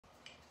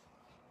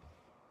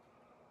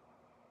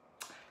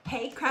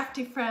Hey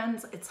crafty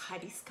friends, it's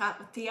Hiedi Scott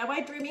with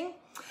DiyDreaming.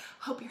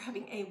 Hope you're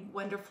having a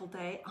wonderful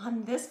day.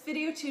 On this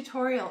video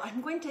tutorial,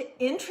 I'm going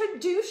to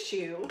introduce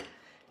you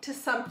to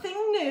something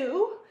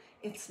new.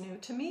 It's new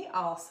to me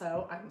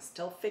also. I'm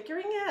still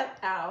figuring it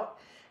out.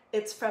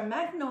 It's from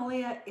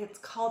Magnolia. It's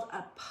called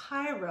a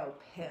Pyro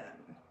pin.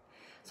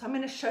 So I'm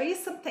going to show you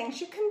some things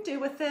you can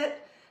do with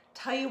it,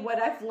 tell you what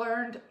I've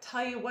learned,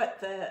 tell you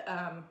what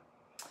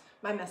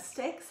my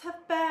mistakes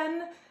have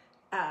been,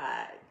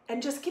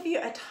 and just give you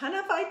a ton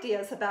of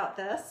ideas about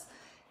this.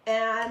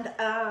 And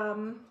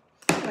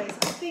anyways,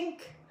 I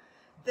think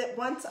that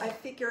once I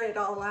figure it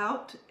all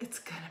out, it's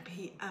gonna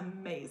be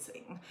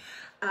amazing.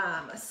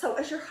 So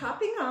as you're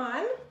hopping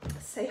on,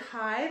 say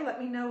hi, let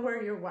me know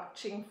where you're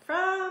watching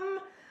from.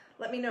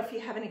 Let me know if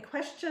you have any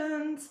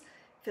questions.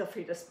 Feel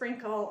free to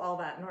sprinkle all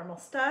that normal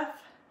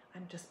stuff.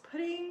 I'm just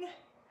putting,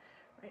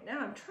 right now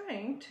I'm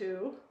trying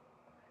to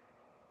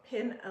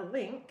pin a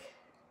link.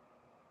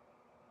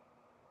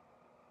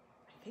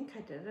 I think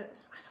I did it.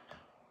 I don't know.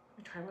 Let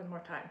me try one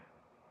more time.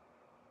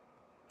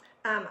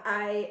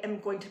 I am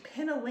going to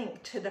pin a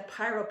link to the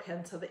Pyro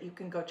pin so that you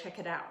can go check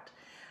it out.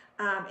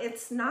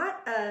 It's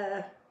not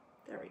a,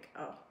 there we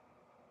go.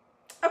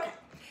 Okay.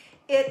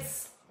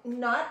 It's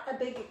not a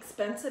big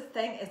expensive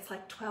thing. It's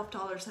like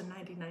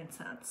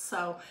 $12.99.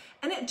 So,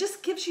 and it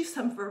just gives you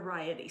some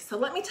variety. So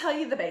let me tell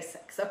you the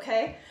basics,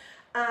 okay?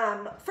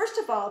 First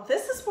of all,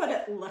 this is what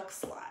it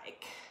looks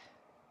like.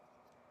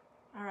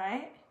 All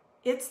right.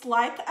 It's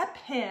like a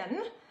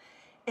pin.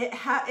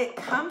 It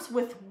comes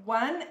with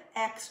one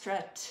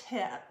extra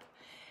tip,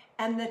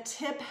 and the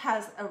tip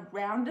has a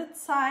rounded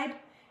side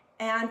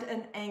and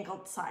an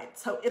angled side.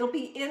 So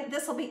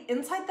this will be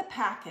inside the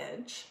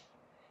package.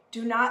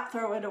 Do not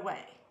throw it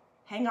away.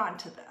 Hang on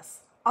to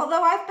this.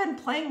 Although I've been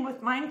playing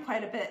with mine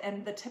quite a bit,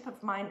 and the tip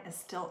of mine is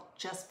still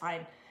just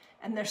fine.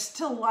 And there's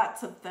still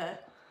lots of the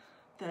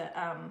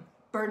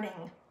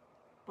burning,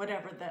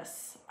 whatever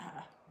this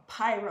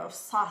Pyro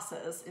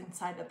sauces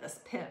inside of this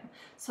pin.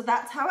 So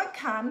that's how it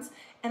comes.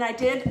 And I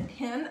did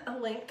pin a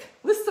link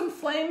with some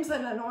flames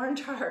and an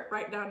orange heart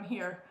right down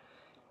here,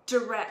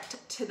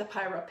 direct to the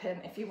Pyro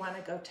pin if you want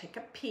to go take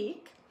a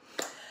peek.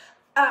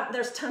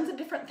 There's tons of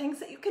different things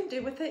that you can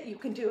do with it. You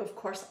can do, of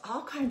course,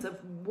 all kinds of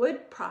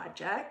wood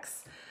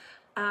projects.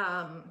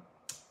 And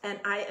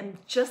I am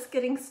just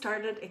getting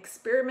started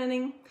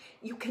experimenting.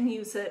 You can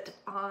use it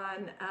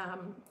on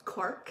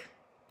cork.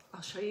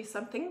 I'll show you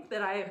something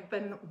that I have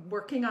been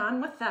working on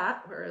with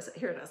that. Where is it?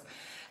 Here it is.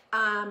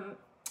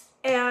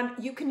 And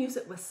you can use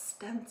it with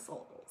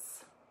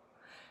stencils.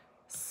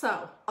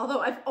 So, although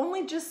I've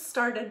only just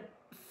started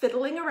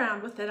fiddling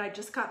around with it, I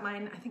just got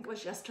mine, I think it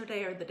was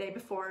yesterday or the day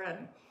before,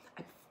 and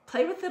I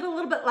played with it a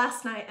little bit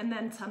last night and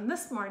then some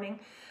this morning.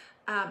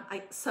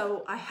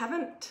 So I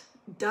haven't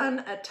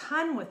done a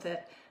ton with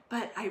it,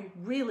 but I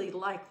really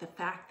like the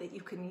fact that you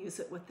can use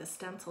it with the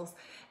stencils,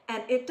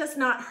 and it does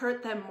not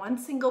hurt them one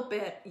single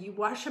bit. You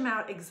wash them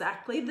out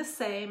exactly the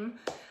same.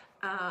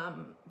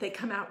 They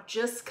come out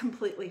just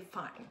completely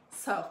fine.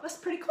 So that's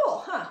pretty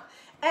cool, huh?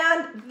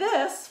 And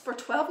this for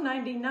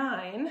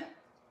 $12.99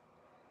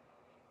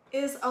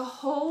 is a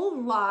whole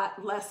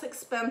lot less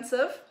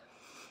expensive,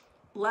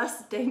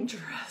 less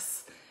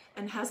dangerous,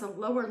 and has a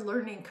lower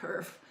learning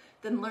curve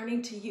than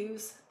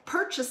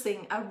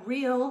purchasing a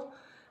real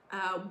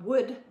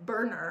wood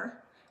burner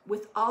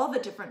with all the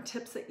different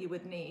tips that you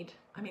would need.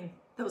 I mean,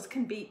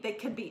 they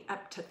can be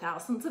up to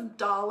thousands of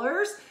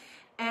dollars,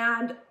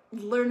 and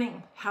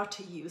learning how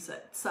to use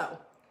it. So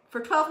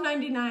for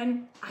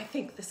 $12.99, I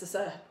think this is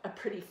a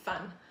pretty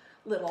fun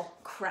little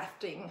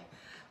crafting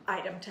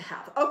item to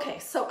have. Okay,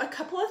 so a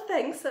couple of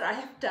things that I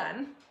have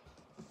done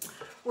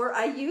where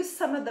I used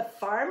some of the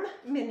farm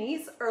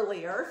minis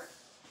earlier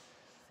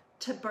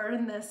to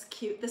burn this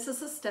this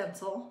is a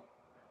stencil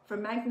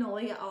from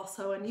Magnolia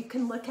also, and you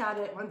can look at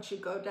it once you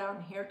go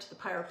down here to the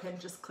Pyro pin,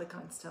 just click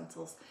on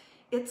stencils.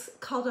 It's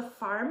called a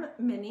farm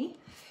mini,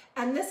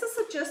 and this is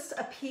just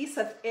a piece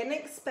of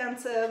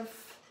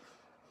inexpensive,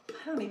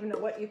 I don't even know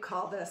what you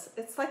call this.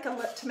 It's like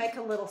to make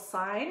a little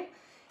sign,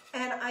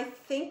 and I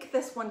think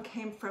this one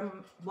came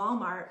from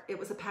Walmart. It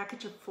was a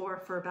package of 4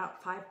 for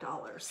about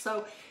 $5.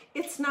 So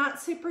it's not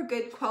super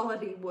good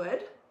quality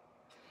wood.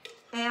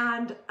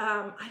 And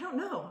I don't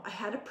know, I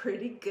had a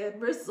pretty good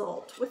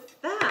result with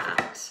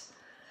that.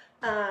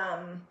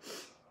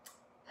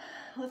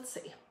 Let's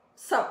see.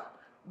 So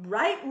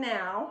right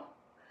now,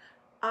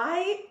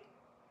 I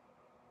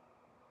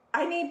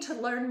need to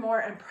learn more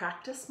and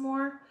practice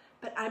more,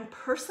 but I'm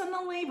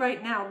personally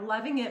right now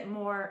loving it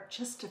more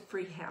just to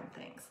freehand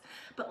things.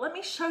 But let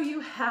me show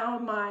you how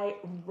my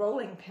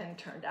rolling pin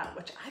turned out,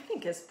 which I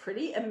think is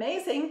pretty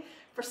amazing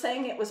for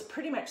saying it was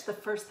pretty much the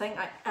first thing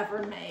I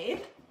ever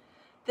made.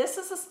 This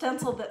is a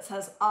stencil that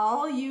says,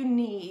 all you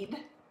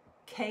need,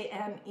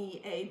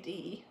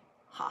 K-N-E-A-D,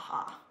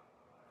 haha,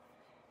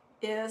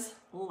 is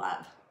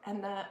love.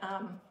 And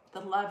the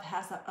love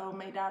has an O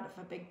made out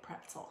of a big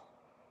pretzel.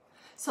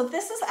 So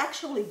this is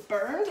actually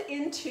burned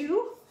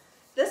into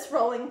this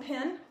rolling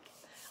pin.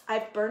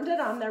 I've burned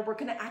it on there. We're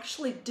gonna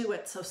actually do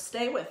it, so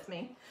stay with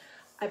me.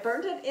 I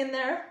burned it in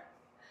there.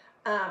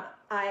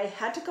 I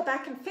had to go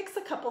back and fix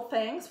a couple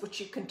things, which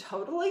you can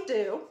totally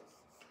do.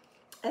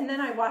 And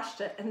then I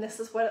washed it, and this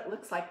is what it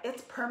looks like.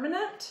 It's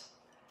permanent,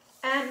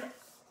 and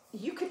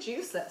you could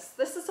use this.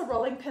 This is a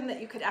rolling pin that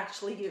you could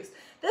actually use.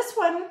 This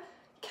one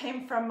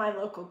came from my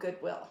local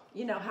Goodwill.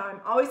 You know how I'm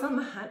always on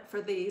the hunt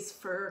for these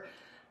for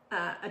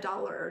 $1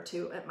 or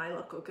 $2 at my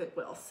local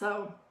Goodwill.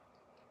 So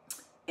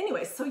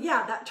anyway, so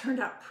yeah, that turned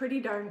out pretty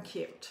darn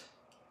cute.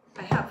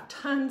 I have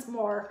tons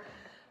more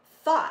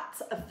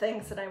thoughts of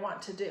things that I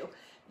want to do.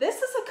 This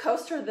is a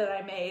coaster that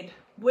I made,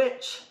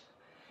 which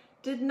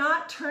did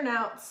not turn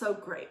out so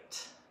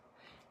great.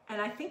 And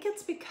I think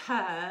it's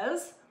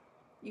because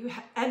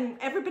and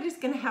everybody's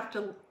gonna have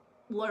to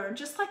learn,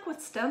 just like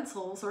with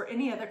stencils or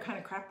any other kind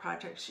of craft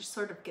projects, you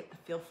sort of get the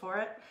feel for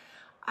it.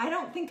 I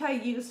don't think I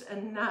used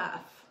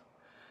enough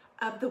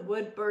of the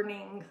wood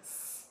burning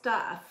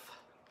stuff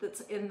that's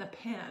in the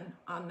pin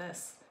on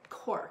this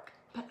cork.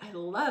 But I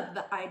love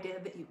the idea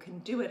that you can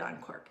do it on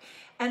cork.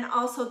 And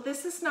also,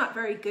 this is not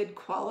very good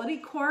quality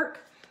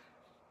cork.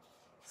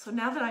 So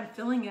now that I'm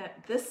filling it,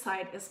 this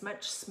side is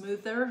much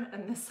smoother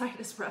and this side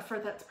is rougher.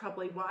 That's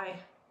probably why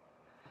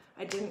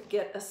I didn't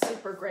get a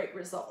super great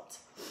result.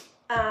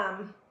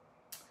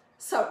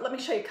 So let me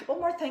show you a couple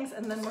more things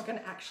and then we're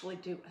gonna actually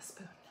do a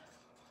spoon.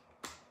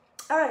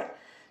 All right,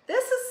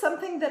 this is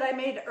something that I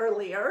made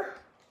earlier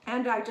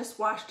and I just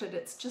washed it.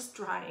 It's just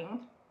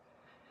drying.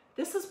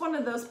 This is one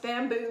of those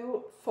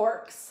bamboo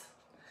forks.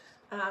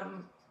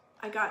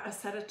 I got a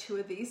set of 2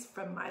 of these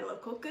from my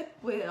local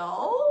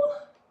Goodwill.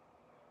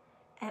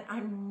 And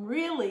I'm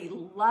really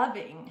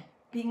loving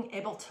being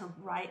able to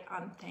write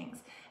on things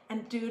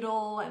and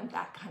doodle and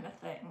that kind of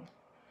thing.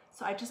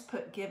 So I just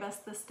put, give us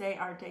this day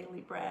our daily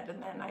bread. And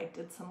then I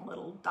did some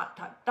little dot,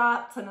 dot,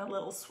 dots and a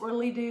little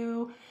swirly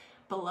do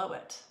below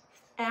it.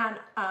 And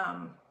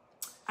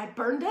I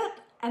burned it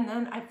and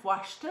then I've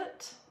washed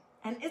it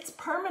and it's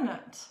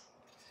permanent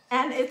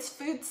and it's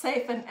food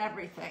safe and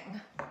everything.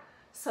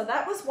 So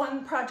that was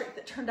one project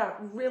that turned out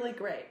really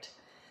great.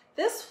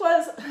 This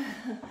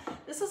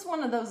is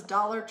one of those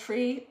Dollar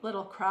Tree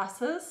little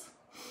crosses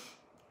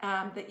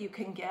that you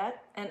can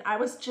get. And I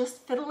was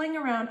just fiddling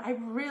around. I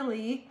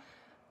really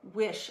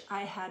wish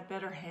I had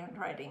better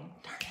handwriting,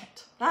 darn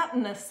it. That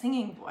and a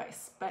singing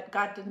voice, but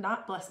God did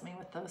not bless me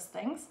with those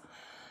things.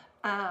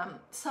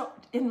 So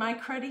in my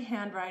cruddy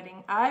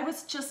handwriting, I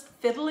was just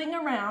fiddling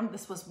around.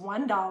 This was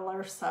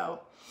 $1,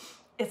 so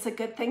it's a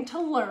good thing to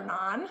learn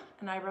on.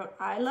 And I wrote,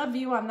 I love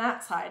you on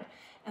that side.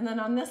 And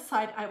then on this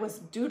side, I was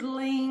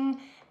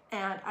doodling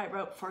and I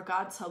wrote, for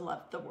God so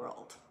loved the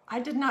world. I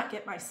did not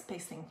get my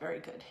spacing very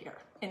good here.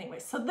 Anyway,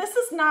 so this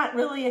is not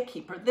really a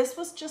keeper. This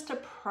was just a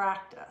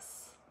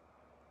practice.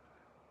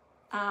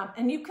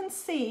 And you can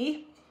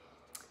see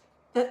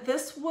that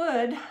this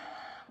wood,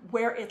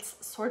 where it's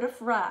sort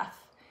of rough,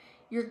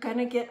 you're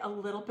gonna get a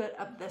little bit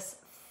of this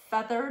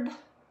feathered,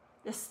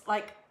 this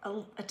like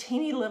a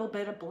teeny little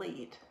bit of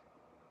bleed.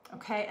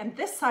 Okay, and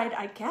this side,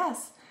 I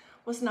guess,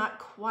 was not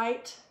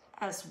quite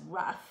as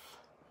rough.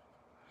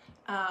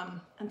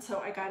 And so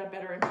I got a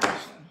better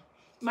impression.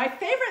 My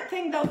favorite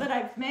thing though that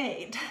I've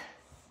made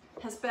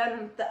has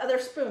been the other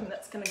spoon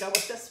that's gonna go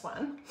with this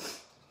one.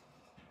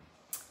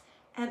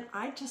 And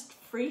I just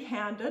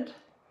free-handed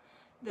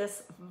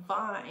this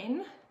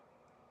vine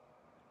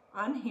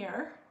on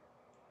here.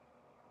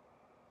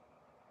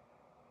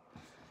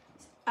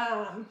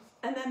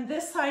 And then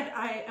this side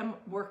I am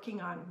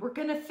working on. We're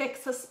gonna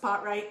fix a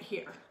spot right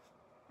here.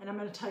 And I'm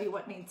gonna tell you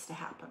what needs to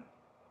happen.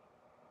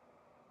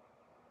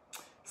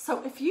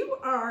 So if you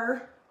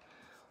are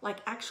like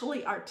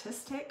actually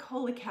artistic,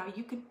 holy cow,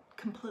 you could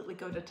completely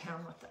go to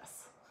town with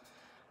this.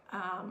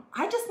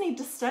 I just need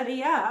to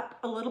study up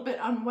a little bit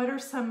on what are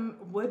some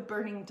wood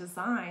burning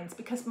designs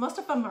because most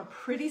of them are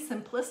pretty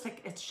simplistic.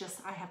 It's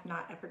just I have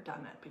not ever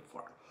done it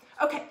before.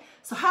 Okay,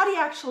 so how do you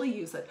actually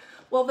use it?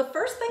 Well, the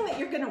first thing that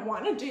you're gonna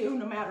wanna do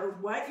no matter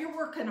what you're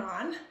working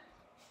on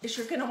is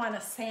you're gonna wanna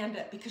sand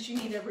it because you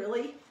need a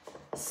really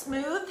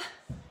smooth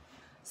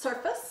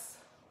surface.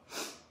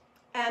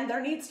 And there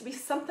needs to be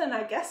something,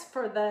 I guess,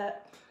 for the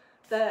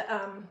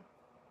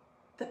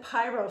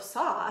Pyro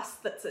sauce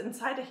that's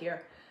inside of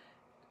here.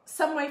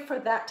 Some way for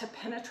that to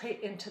penetrate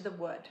into the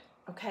wood,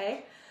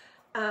 okay?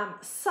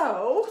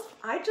 So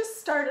I just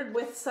started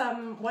with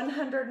some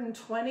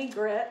 120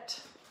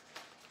 grit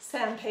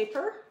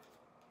sandpaper.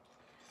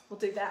 We'll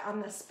do that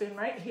on this spoon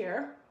right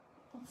here.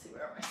 Let's see,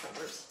 where are my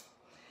scissors?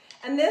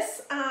 And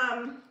this,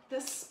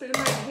 this spoon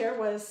right here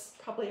was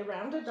probably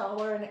around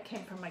 $1 and it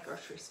came from my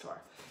grocery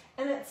store.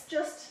 And it's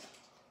just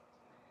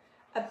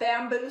a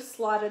bamboo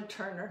slotted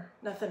turner,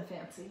 nothing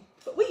fancy.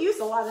 But we use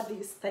a lot of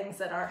these things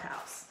at our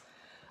house.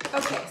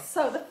 Okay,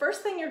 so the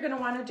first thing you're gonna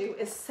wanna do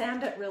is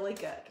sand it really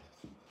good.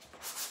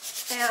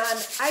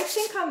 And I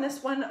think on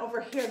this one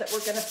over here that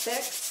we're gonna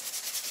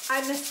fix,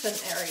 I missed an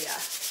area.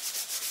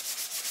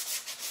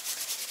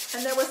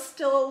 And there was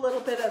still a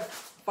little bit of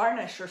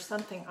varnish or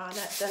something on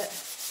it that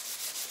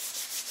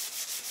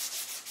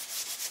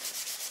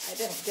I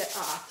didn't get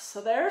off. So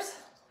there's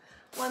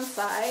one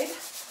side.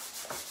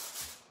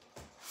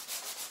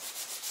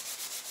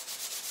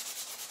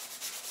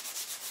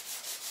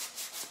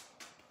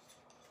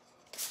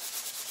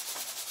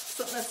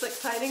 this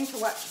exciting to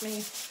watch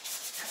me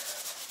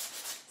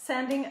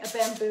sanding a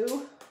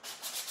bamboo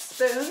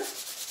spoon.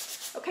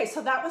 Okay,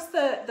 so that was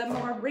the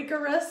more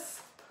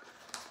rigorous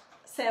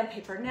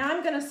sandpaper. Now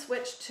I'm gonna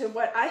switch to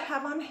what I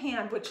have on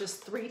hand, which is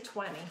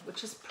 320,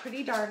 which is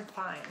pretty darn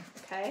fine,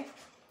 okay?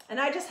 And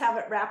I just have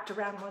it wrapped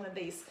around one of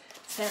these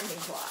sanding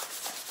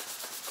blocks.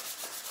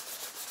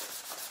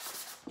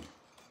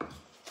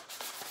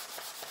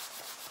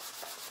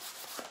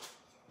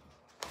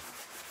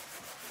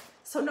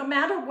 So no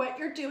matter what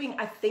you're doing,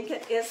 I think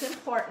it is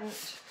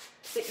important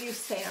that you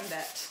sand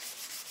it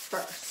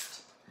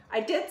first. I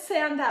did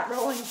sand that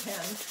rolling pin.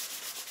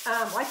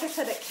 Like I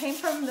said, it came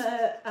from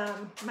the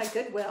my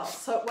Goodwill,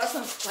 so it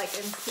wasn't like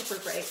in super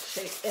great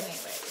shape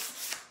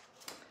anyways.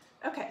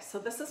 Okay, so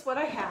this is what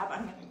I have.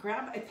 I'm gonna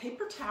grab a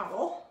paper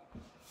towel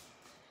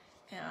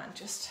and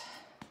just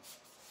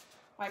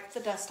wipe the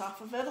dust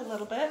off of it a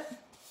little bit.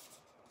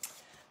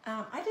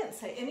 I didn't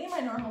say any of my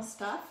normal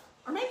stuff,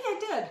 or maybe I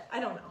did, I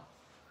don't know.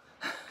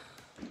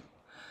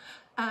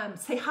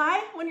 Say hi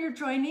when you're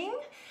joining.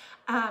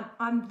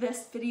 On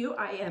this video,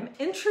 I am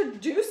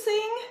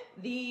introducing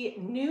the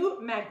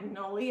new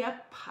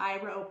Magnolia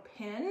Pyro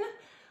pin,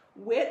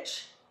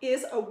 which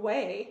is a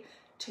way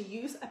to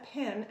use a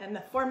pin and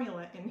the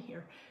formula in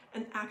here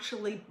and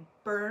actually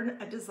burn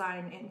a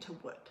design into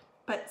wood,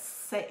 but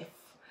safe.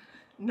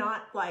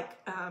 Not like,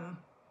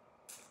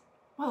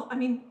 well, I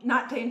mean,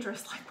 not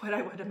dangerous like what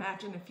I would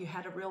imagine if you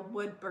had a real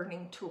wood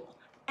burning tool.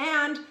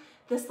 And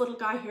this little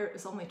guy here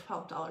is only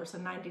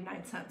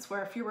 $12.99,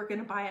 where if you were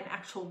gonna buy an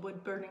actual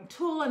wood burning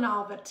tool and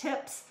all the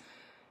tips,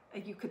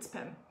 you could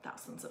spend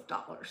thousands of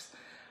dollars.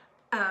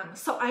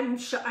 So I'm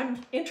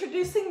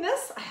introducing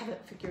this. I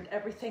haven't figured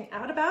everything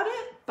out about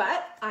it,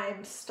 but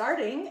I'm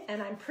starting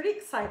and I'm pretty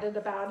excited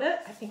about it.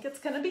 I think it's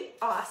gonna be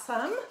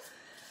awesome.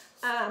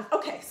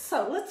 Okay,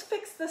 so let's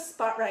fix this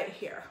spot right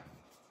here.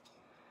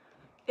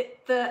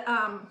 The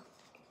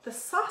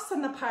sauce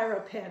on the Pyro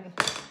pin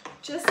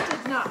just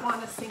did not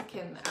want to sink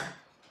in there.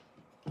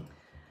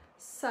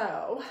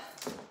 So,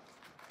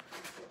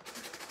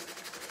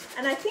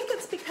 and I think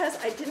it's because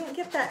I didn't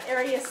get that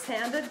area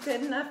sanded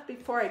good enough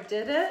before I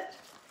did it.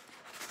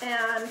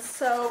 And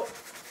so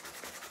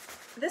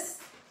this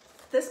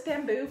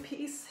bamboo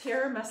piece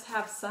here must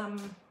have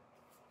some,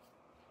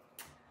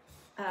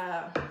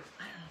 I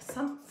don't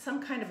know,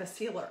 some kind of a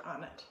sealer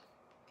on it.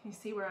 Can you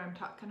see where I'm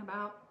talking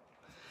about?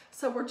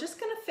 So we're just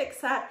gonna fix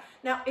that.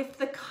 Now, if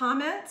the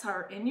comments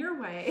are in your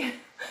way,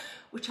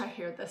 which I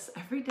hear this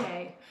every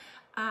day,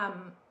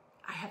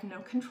 I have no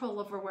control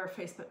over where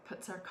Facebook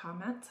puts our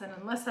comments, and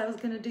unless I was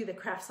gonna do the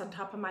crafts on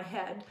top of my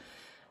head,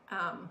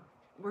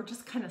 we're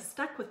just kind of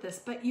stuck with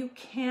this, but you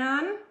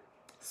can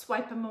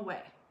swipe them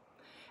away.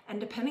 And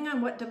depending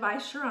on what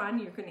device you're on,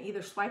 you're gonna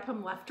either swipe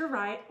them left or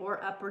right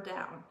or up or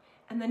down,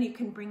 and then you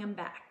can bring them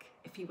back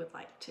if you would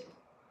like to.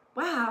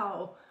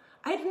 Wow.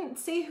 I didn't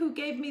see who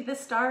gave me the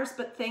stars,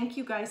 but thank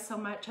you guys so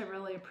much. I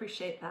really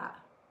appreciate that.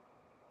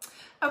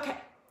 Okay,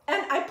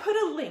 and I put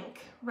a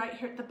link right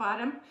here at the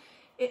bottom.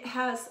 It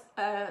has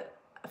a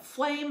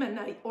flame and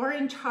an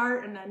orange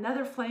heart and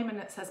another flame, and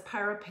it says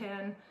Pyro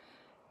pin.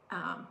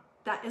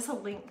 That is a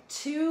link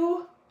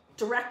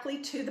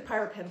directly to the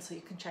Pyro pin, so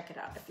you can check it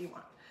out if you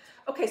want.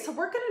 Okay, so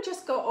we're gonna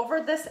just go over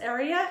this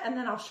area and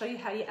then I'll show you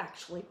how you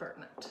actually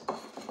burn it.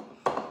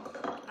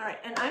 All right,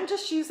 and I'm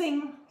just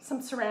using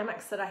some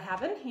ceramics that I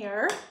have in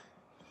here.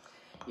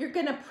 You're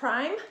gonna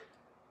prime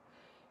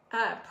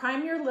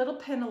your little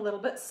pin a little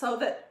bit so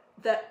that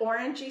the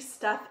orangey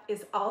stuff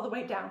is all the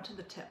way down to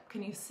the tip.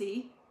 Can you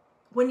see?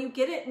 When you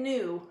get it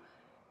new,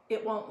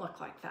 it won't look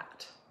like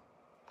that.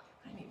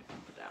 I need a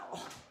paper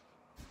towel.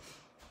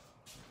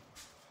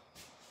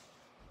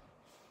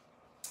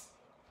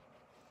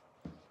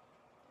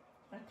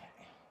 Okay.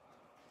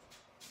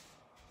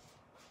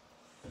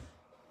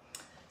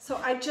 So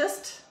I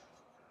just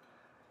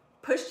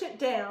pushed it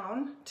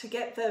down to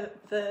get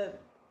the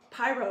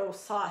Pyro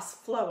sauce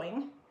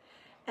flowing.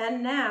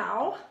 And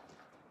now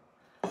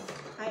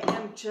I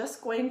am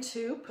just going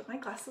to put my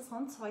glasses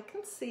on so I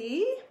can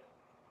see.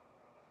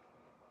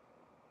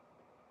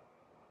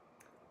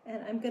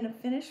 And I'm gonna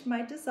finish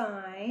my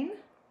design.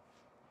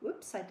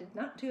 Whoops, I did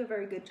not do a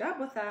very good job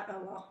with that.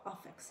 Oh well, I'll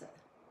fix it.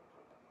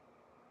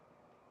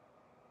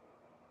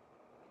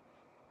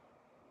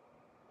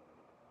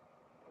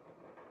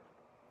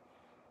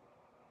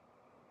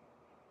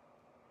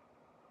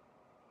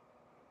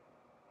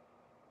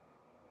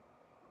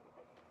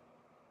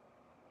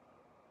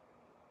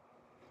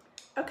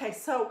 Okay,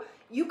 so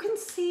you can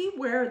see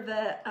where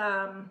the,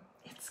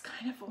 it's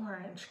kind of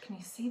orange. Can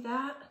you see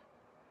that?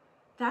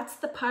 That's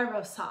the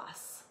Pyro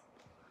sauce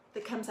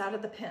that comes out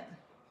of the pin.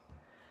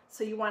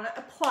 So you want to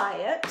apply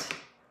it,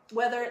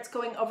 whether it's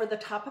going over the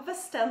top of a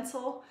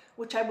stencil,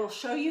 which I will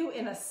show you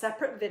in a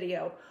separate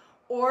video,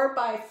 or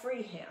by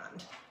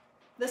freehand.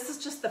 This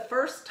is just the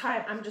first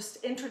time I'm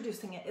just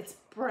introducing it. It's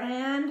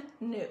brand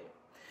new.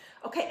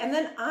 Okay, and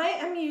then I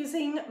am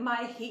using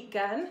my heat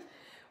gun,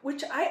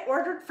 which I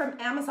ordered from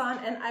Amazon,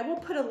 and I will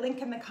put a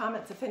link in the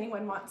comments if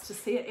anyone wants to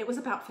see it. It was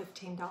about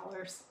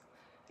 $15.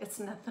 It's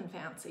nothing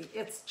fancy.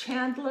 It's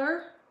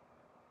Chandler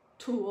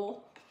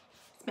tulle.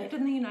 It's made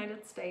in the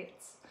United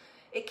States.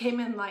 It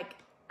came in like,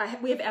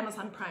 we have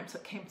Amazon Prime, so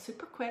it came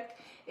super quick.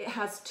 It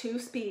has 2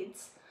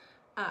 speeds,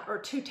 or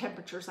 2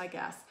 temperatures, I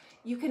guess.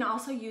 You can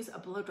also use a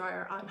blow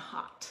dryer on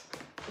hot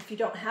if you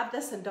don't have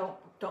this and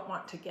don't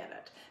want to get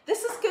it.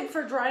 This is good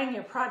for drying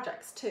your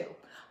projects too.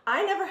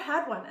 I never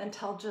had one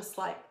until just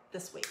like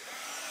this week.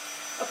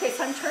 Okay,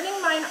 so I'm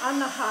turning mine on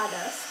the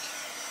hottest.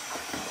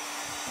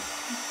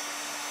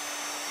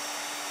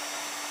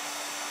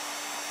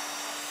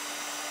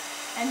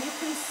 And you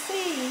can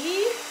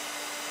see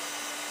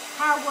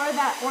how where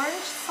that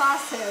orange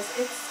sauce is,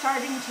 it's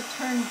starting to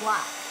turn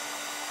black.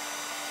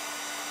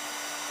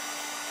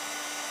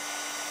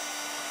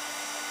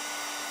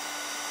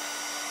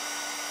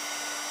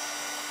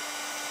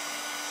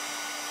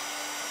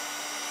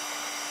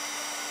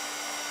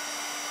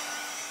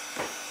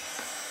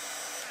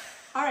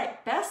 All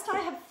right, best I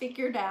have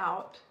figured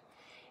out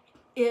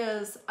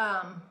is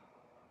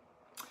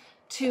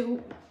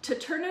to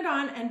turn it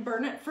on and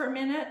burn it for a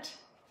minute,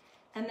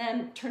 and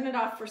then turn it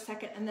off for a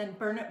second, and then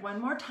burn it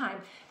one more time.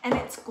 And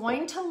it's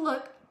going to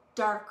look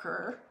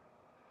darker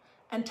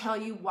until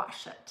you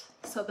wash it.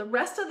 So the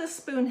rest of the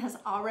spoon has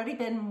already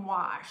been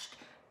washed.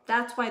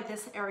 That's why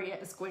this area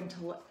is going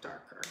to look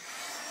darker,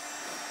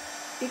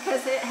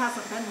 because it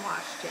hasn't been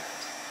washed yet.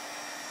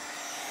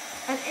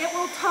 And it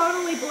will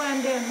totally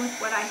blend in with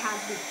what I had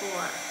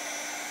before.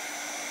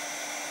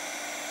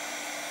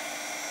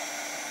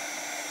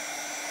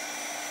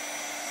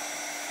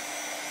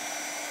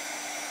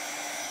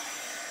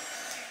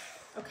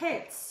 Okay,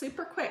 it's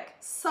super quick.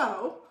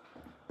 So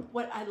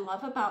what I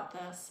love about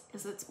this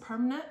is it's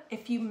permanent.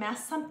 If you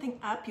mess something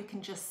up, you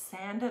can just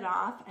sand it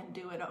off and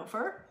do it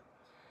over.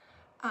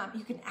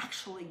 You can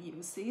actually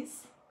use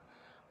these.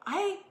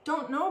 I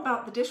don't know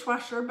about the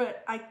dishwasher,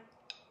 but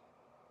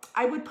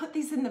I would put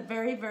these in the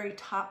very, very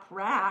top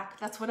rack.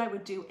 That's what I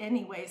would do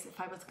anyways if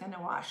I was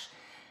gonna wash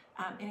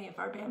any of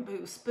our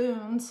bamboo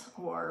spoons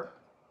or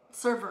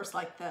servers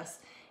like this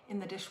in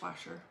the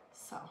dishwasher.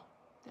 So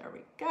there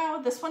we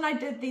go. This one I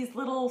did these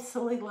little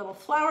silly little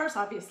flowers.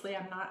 Obviously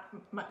I'm not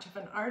much of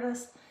an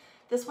artist.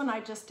 This one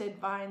I just did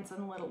vines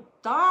and little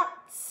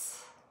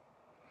dots.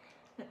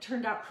 It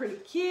turned out pretty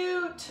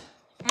cute.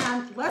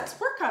 And let's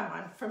work on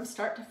one from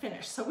start to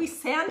finish. So we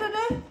sanded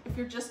it, if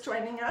you're just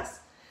joining us.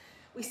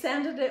 We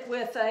sanded it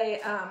with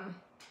a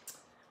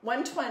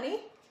 120,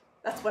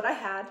 that's what I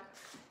had.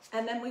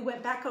 And then we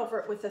went back over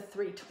it with a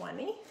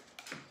 320.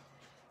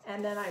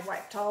 And then I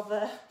wiped all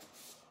the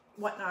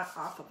whatnot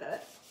off of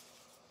it.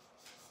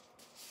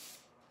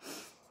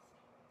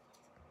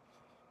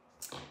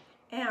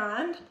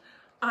 And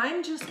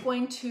I'm just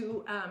going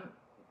to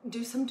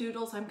do some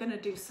doodles. I'm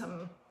gonna do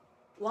some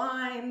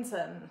lines,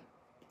 and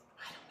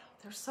I don't know,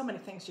 there's so many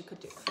things you could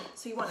do.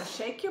 So you wanna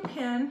shake your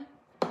pen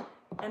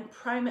and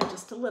prime it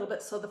just a little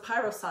bit so the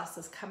Pyro sauce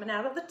is coming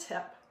out of the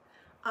tip.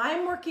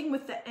 I'm working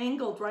with the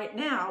angled right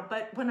now,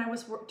 but when I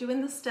was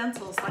doing the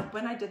stencils, like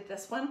when I did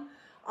this one,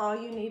 all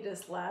you need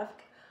is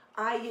left,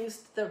 I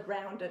used the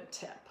rounded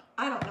tip.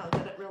 I don't know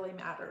that it really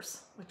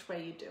matters which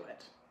way you do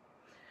it.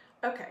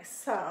 Okay,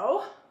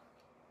 so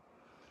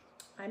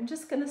I'm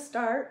just gonna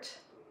start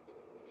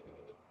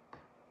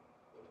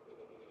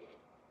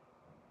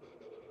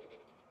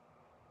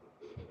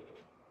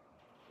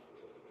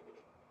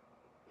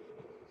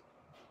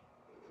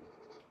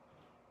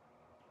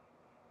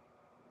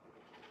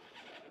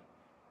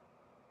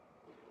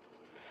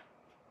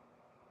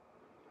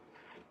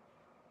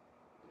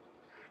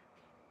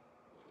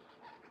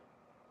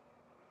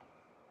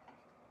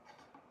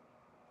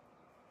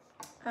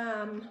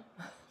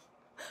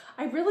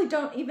I really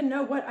don't even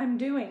know what I'm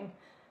doing.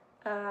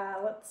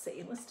 Let's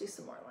see, let's do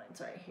some more lines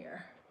right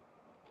here.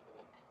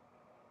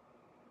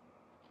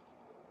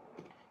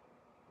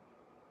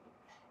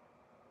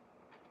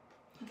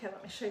 Okay,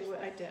 let me show you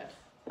what I did.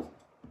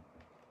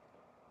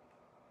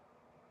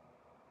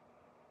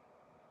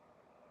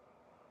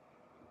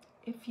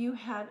 If you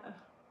had a,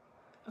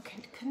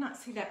 okay, could not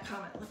see that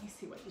comment. Let me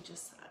see what you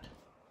just said.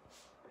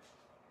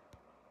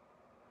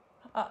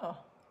 Uh-oh,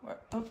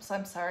 oops,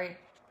 I'm sorry.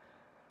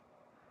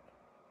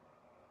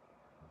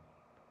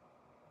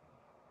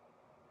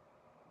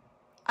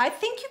 I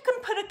think you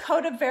can put a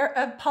coat of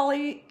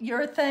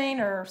polyurethane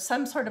or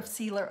some sort of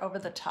sealer over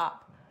the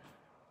top.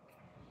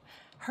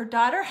 Her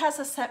daughter has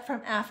a set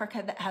from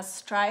Africa that has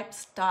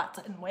stripes, dots,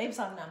 and waves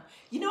on them.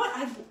 You know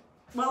what?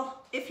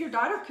 Well, if your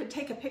daughter could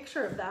take a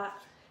picture of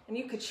that and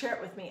you could share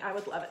it with me, I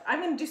would love it.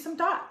 I'm gonna do some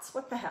dots.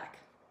 What the heck?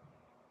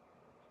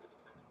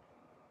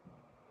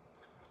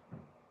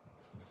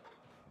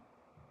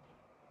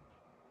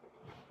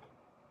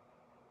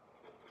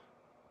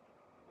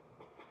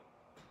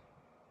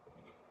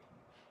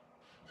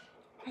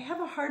 I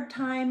have a hard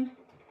time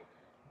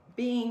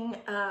being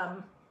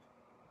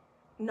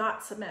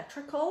not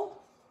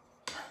symmetrical.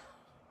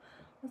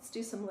 Let's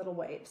do some little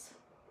waves.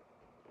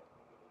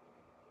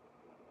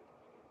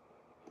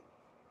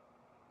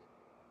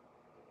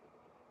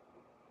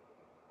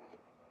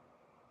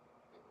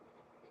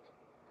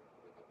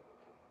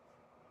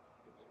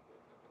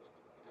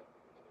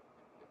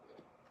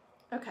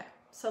 Okay,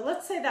 so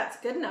let's say that's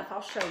good enough.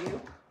 I'll show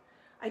you.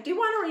 I do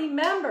want to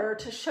remember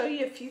to show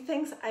you a few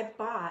things I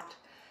bought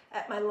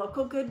at my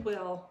local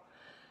Goodwill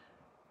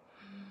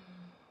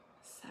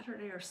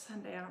Saturday or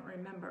Sunday, I don't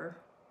remember,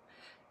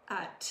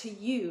 to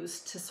use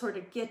to sort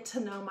of get to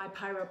know my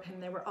Pyro pin.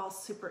 They were all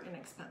super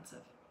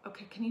inexpensive.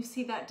 Okay, can you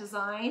see that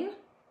design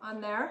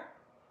on there?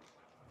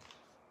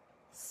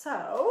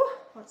 So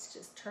let's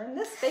just turn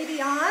this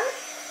baby on.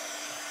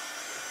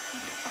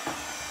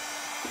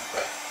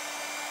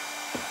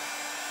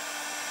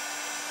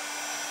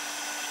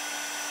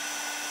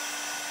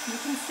 You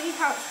can see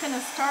how it's going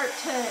to start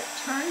to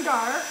turn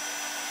dark.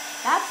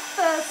 That's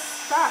the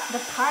stuff,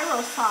 the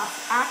Pyro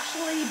sauce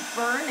actually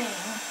burning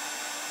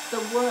the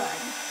wood.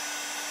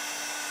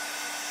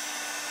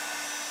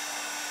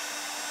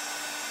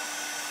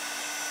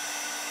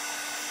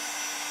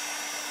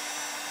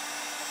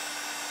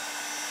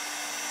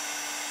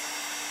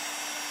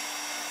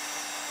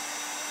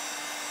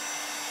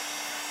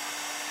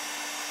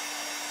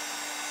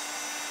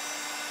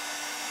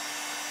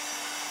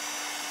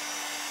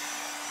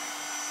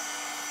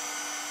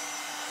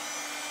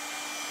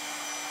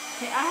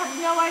 Okay, I have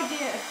no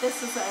idea if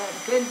this is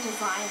a good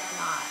design or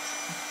not.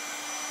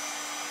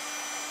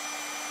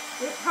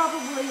 It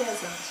probably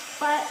isn't,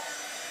 but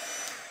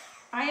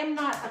I am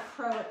not a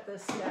pro at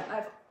this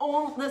yet.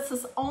 This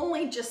is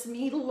only just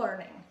me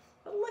learning.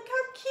 But look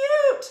how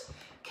cute!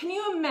 Can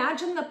you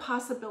imagine the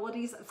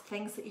possibilities of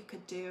things that you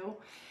could do?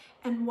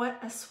 And what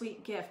a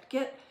sweet gift.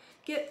 Get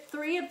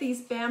 3 of these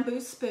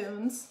bamboo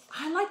spoons.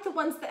 I like the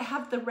ones that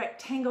have the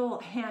rectangle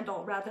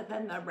handle rather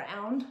than the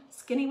round,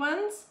 skinny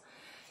ones.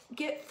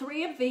 Get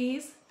 3 of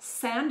these,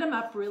 sand them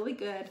up really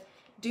good,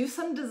 do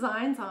some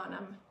designs on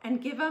them,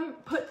 and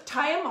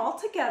tie them all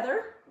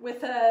together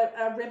with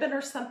a ribbon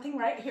or something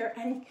right here,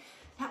 and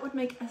that would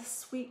make a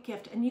sweet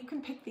gift. And you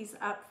can pick these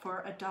up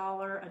for $1,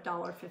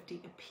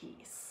 $1.50 a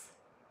piece.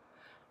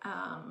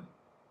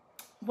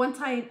 Once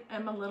I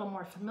am a little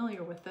more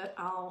familiar with it,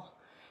 I'll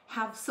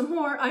have some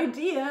more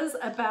ideas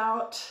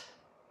about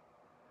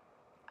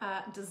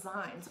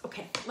designs.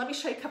 Okay, let me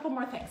show you a couple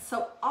more things.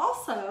 So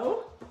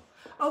also,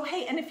 oh,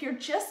 hey, and if you're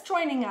just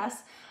joining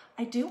us,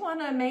 I do want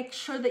to make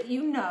sure that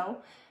you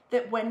know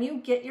that when you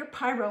get your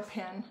Pyro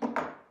pin,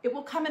 it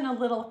will come in a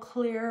little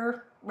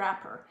clear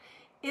wrapper.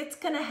 It's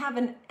going to have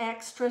an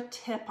extra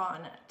tip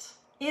on it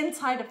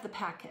inside of the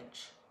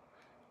package.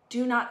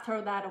 Do not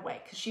throw that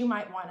away because you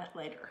might want it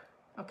later,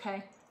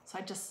 okay? So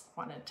I just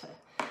wanted to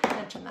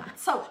mention that.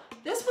 So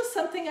this was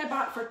something I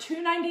bought for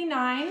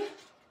 $2.99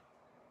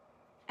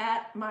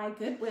 at my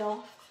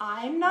Goodwill.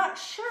 I'm not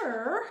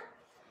sure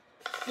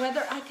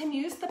whether I can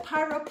use the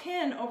Pyro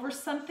pin over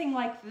something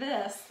like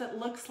this that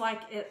looks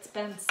like it's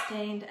been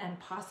stained and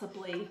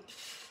possibly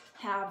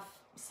have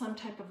some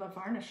type of a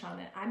varnish on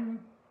it. I'm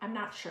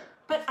not sure,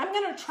 but I'm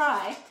gonna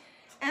try.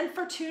 And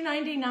for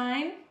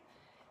 $2.99,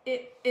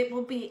 it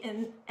will be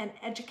an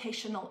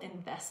educational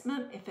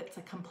investment if it's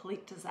a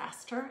complete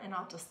disaster, and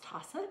I'll just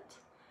toss it.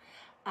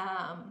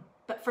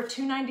 But for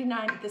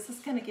 $2.99, this is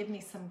gonna give me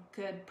some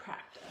good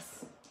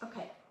practice.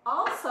 Okay,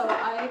 also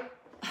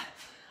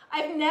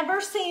I've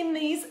never seen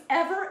these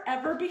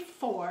ever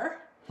before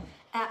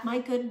at my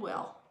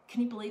Goodwill.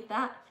 Can you believe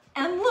that?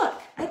 And look,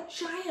 a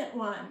giant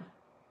one,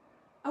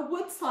 a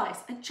wood slice,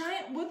 a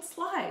giant wood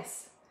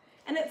slice,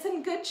 and it's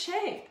in good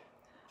shape.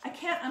 I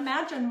can't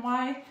imagine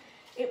why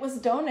it was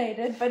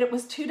donated, but it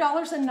was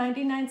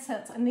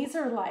 $2.99. And these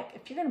are like,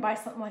 if you're gonna buy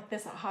something like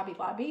this at Hobby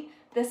Lobby,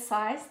 this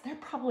size, they're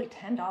probably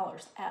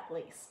 $10 at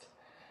least.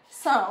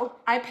 So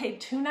I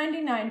paid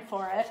 $2.99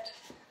 for it.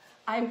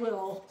 I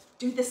will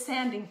do the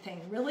sanding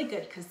thing really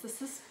good because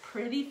this is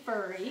pretty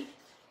furry,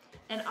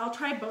 and I'll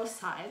try both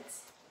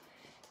sides.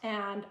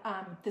 And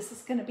this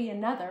is going to be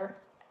another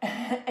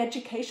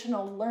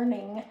educational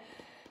learning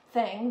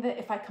thing that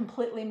if I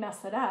completely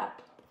mess it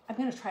up, I'm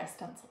going to try a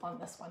stencil on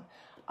this one.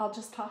 I'll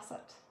just toss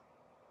it.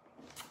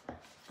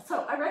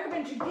 So I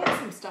recommend you get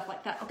some stuff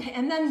like that. Okay,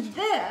 and then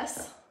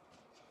this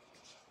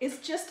is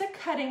just a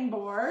cutting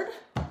board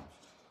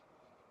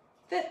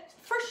that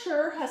for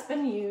sure has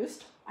been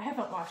used. I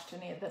haven't washed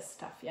any of this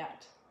stuff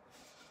yet.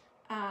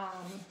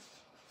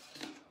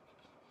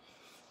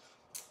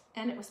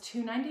 And it was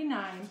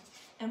 $2.99.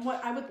 And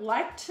what I would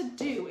like to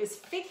do is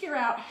figure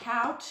out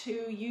how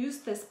to use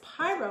this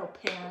Pyro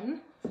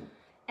pin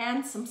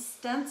and some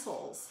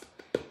stencils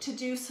to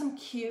do some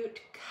cute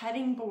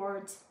cutting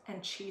boards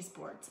and cheese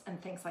boards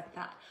and things like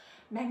that.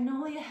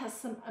 Magnolia has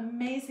some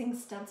amazing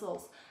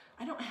stencils.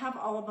 I don't have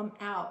all of them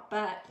out,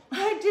 but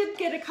I did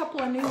get a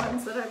couple of new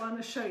ones that I want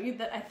to show you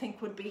that I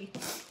think would be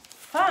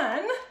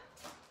fun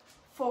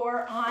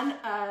for on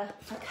a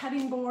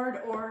cutting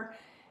board or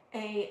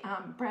a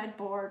bread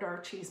board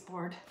or cheese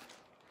board.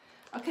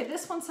 Okay,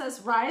 this one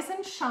says rise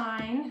and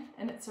shine,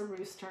 and it's a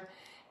rooster.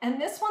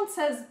 And this one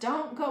says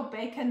don't go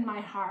baking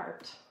my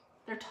heart.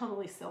 They're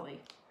totally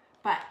silly,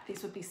 but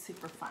these would be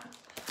super fun.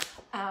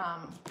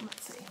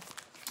 Let's see.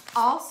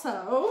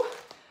 Also,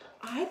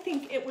 I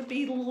think it would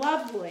be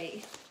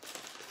lovely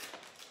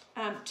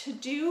to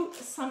do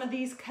some of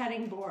these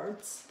cutting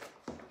boards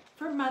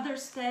for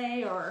Mother's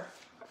Day or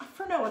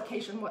for no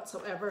occasion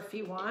whatsoever if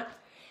you want.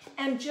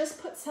 And just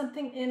put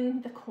something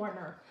in the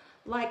corner.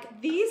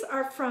 Like these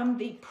are from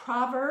the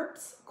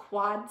Proverbs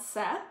quad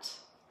set.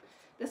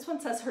 This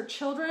one says, her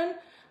children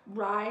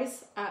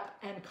rise up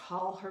and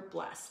call her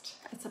blessed.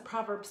 It's a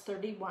Proverbs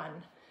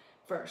 31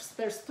 verse.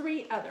 There's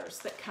 3 others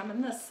that come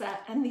in this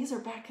set, and these are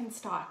back in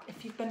stock.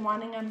 If you've been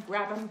wanting them,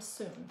 grab them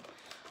soon.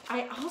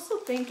 I also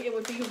think it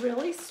would be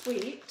really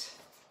sweet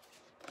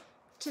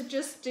to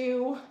just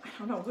do, I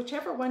don't know,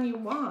 whichever one you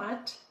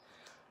want.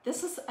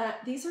 This is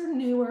these are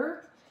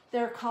newer.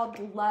 They're called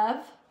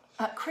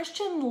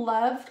Christian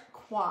Love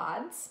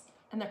quads,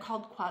 and they're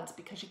called quads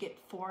because you get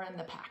 4 in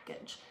the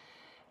package.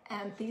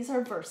 And these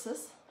are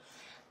verses.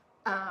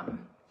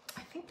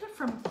 I think they're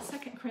from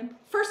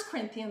 1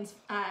 Corinthians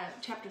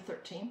chapter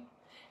 13.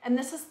 And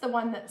this is the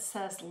one that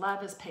says,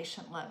 love is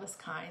patient, love is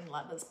kind,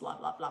 love is blah,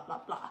 blah, blah, blah,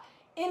 blah.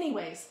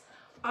 Anyways,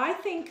 I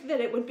think that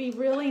it would be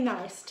really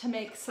nice to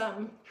make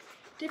some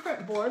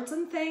different boards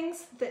and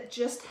things that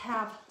just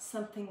have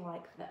something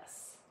like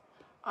this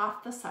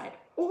off the side.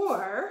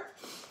 Or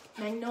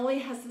Magnolia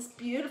has this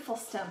beautiful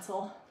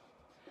stencil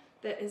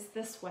that is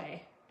this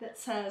way that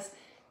says,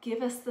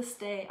 give us this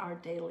day our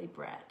daily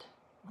bread.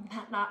 Wouldn't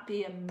that not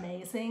be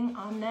amazing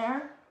on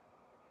there?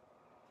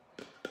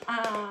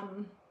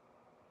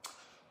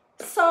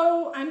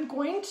 So I'm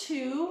going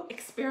to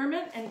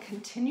experiment and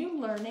continue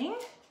learning.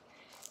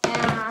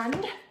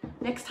 And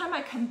next time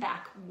I come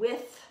back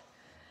with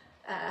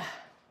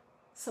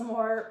some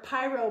more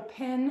Pyro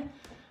pin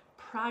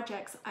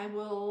projects, I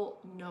will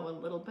know a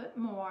little bit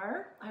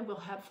more. I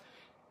will have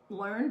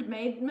learned,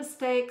 made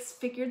mistakes,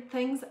 figured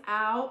things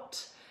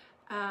out,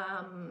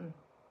 and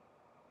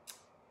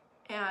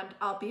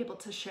I'll be able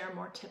to share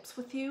more tips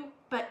with you.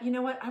 But you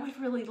know what? I would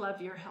really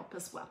love your help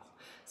as well.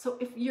 So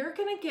if you're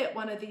gonna get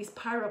one of these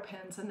Pyro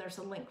pins, and there's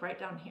a link right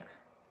down here,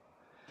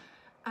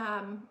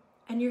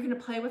 and you're gonna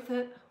play with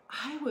it,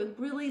 I would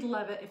really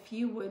love it if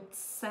you would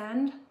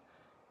send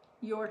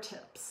your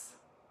tips.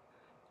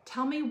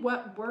 Tell me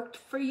what worked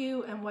for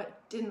you and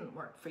what didn't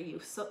work for you,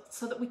 so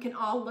that we can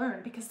all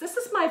learn, because this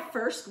is my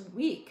first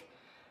week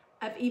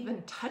of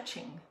even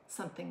touching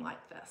something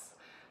like this.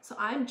 So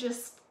I'm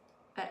just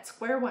at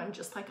square one,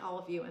 just like all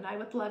of you, and I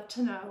would love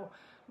to know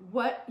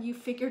what you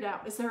figured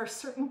out. Is there a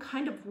certain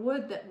kind of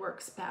wood that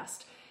works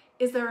best?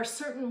 Is there a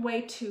certain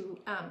way to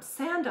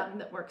sand them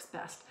that works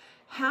best?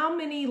 How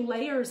many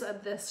layers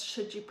of this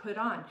should you put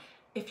on?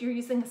 If you're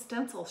using a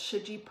stencil,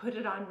 should you put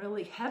it on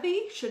really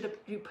heavy? Should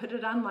you put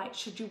it on light?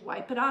 Should you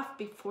wipe it off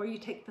before you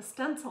take the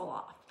stencil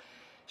off?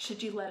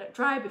 Should you let it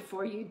dry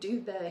before you do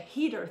the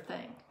heater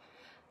thing?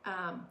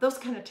 Those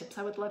kind of tips.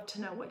 I would love to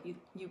know what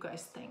you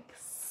guys think.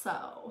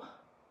 So,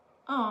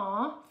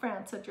 aw,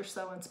 Fran said you're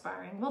so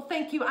inspiring. Well,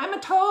 thank you. I'm a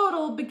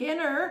total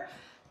beginner,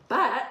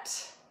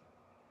 but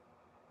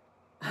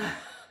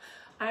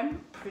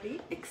I'm pretty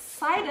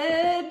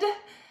excited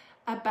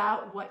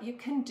about what you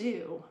can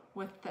do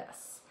with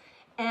this.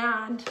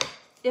 And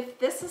if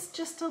this is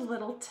just a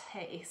little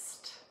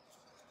taste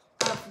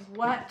of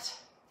what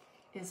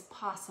is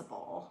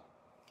possible,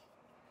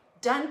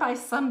 done by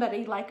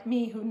somebody like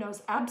me who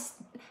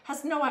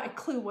has no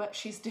clue what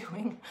she's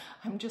doing,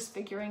 I'm just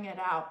figuring it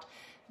out,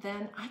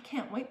 then I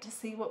can't wait to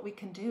see what we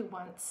can do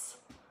once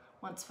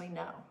we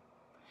know.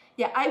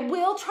 Yeah, I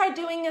will try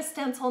doing a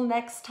stencil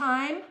next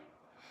time.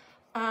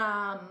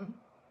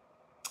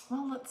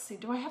 Well, let's see,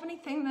 do I have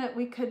anything that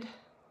we could...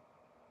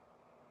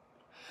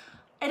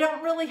 I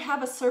don't really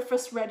have a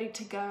surface ready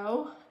to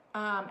go,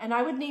 and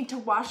I would need to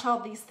wash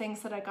all these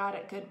things that I got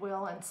at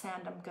Goodwill and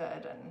sand them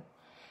good,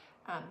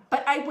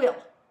 but I will.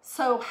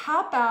 So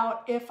how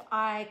about if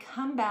I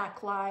come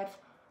back live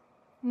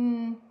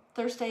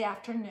Thursday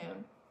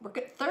afternoon?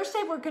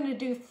 Thursday we're going to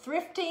do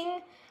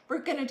thrifting. We're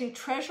going to do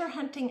treasure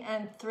hunting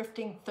and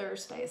thrifting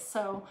Thursdays.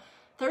 So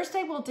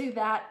Thursday we'll do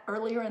that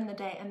earlier in the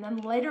day, and then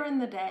later in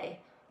the day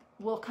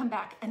we'll come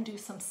back and do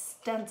some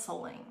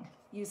stenciling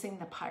using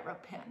the Pyro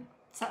pin.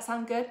 Does that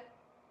sound good?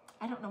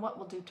 I don't know what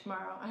we'll do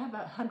tomorrow. I have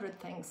 100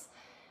 things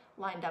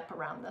lined up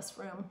around this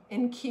room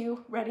in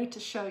queue, ready to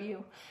show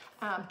you.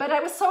 But I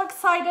was so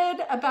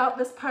excited about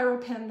this Pyro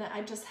pin that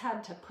I just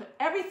had to put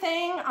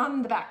everything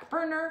on the back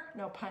burner,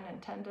 no pun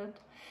intended,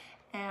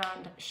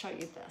 and show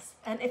you this.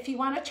 And if you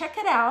want to check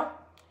it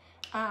out,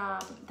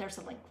 there's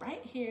a link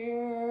right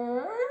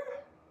here.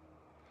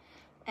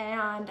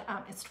 And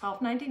it's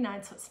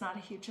 $12.99, so it's not a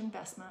huge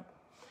investment.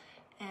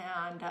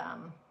 And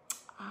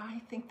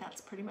I think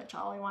that's pretty much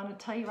all I want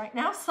to tell you right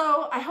now.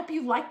 So I hope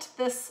you liked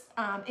this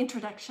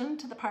introduction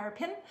to the Pyro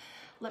pin.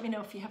 Let me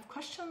know if you have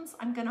questions.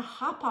 I'm going to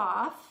hop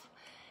off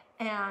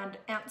and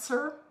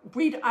answer.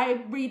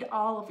 I read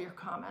all of your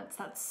comments.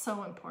 That's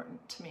so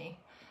important to me.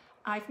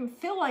 I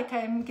feel like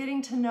I'm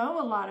getting to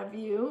know a lot of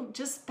you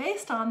just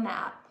based on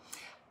that.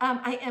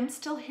 I am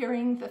still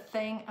hearing the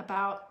thing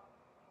about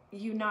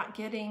you not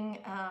getting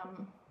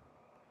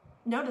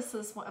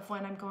notices of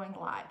when I'm going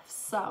live.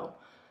 So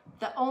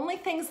the only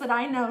things that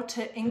I know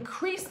to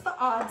increase the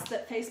odds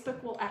that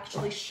Facebook will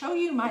actually show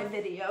you my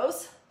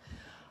videos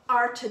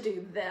are to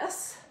do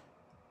this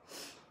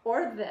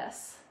or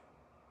this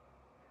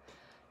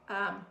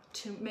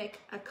to make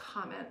a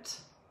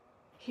comment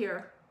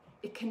here.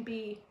 It can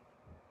be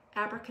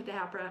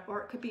abracadabra,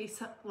 or it could be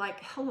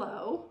like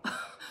hello,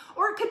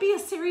 or it could be a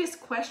serious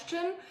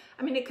question.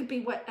 I mean, it could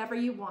be whatever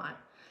you want.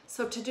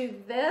 So to do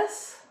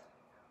this,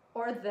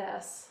 or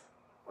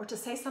to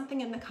say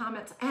something in the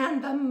comments,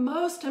 and the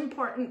most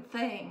important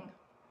thing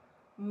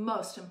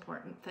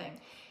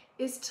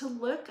is to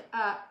look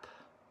up,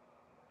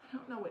 I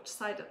don't know which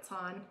side it's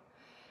on,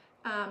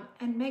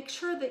 and make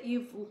sure that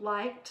you've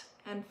liked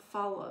and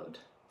followed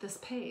this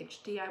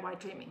page, DIY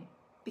Dreaming.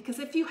 Because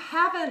if you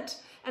haven't,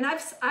 and I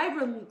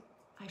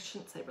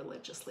shouldn't say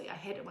religiously, I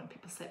hate it when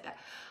people say that.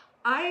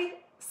 I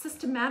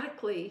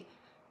systematically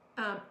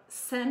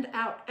send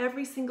out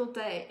every single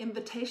day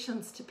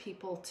invitations to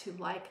people to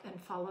like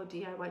and follow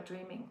DIY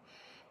Dreaming.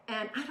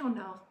 And I don't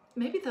know,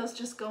 maybe those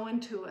just go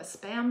into a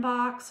spam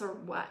box or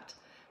what,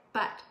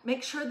 but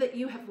make sure that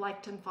you have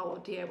liked and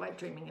followed DIY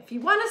Dreaming. If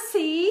you want to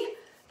see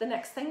the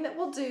next thing that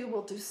we'll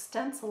do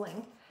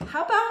stenciling.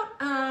 How about,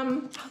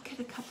 I'll get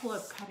a couple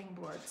of cutting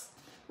boards.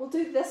 We'll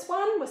do this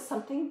one with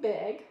something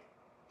big.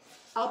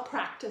 I'll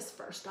practice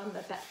first on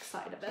the back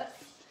side of it.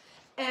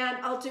 And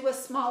I'll do a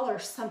smaller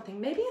something,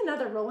 maybe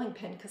another rolling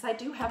pin, because I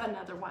do have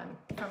another one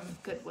from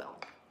Goodwill.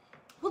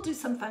 We'll do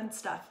some fun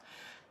stuff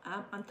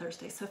on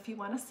Thursday. So if you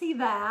want to see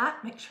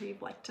that, make sure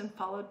you've liked and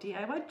followed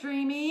DIY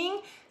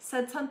Dreaming,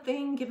 said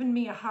something, given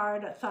me a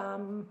heart, a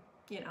thumb,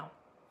 you know,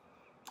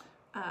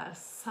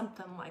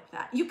 something like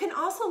that. You can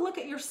also look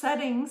at your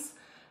settings,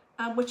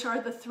 which are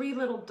the 3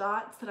 little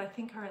dots that I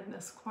think are in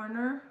this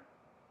corner.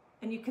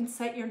 And you can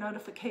set your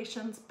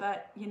notifications,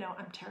 but you know,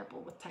 I'm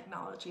terrible with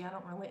technology. I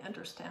don't really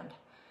understand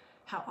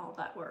how all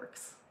that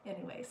works.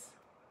 Anyways,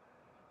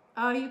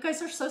 you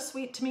guys are so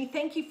sweet to me.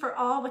 Thank you for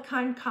all the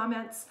kind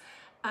comments.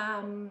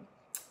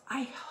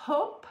 I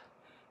hope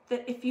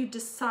that if you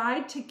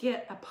decide to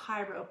get a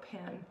Pyro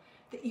pin,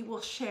 that you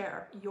will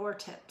share your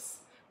tips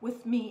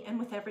with me and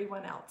with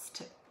everyone else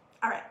too.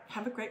 All right,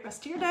 have a great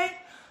rest of your day.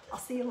 I'll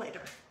see you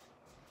later.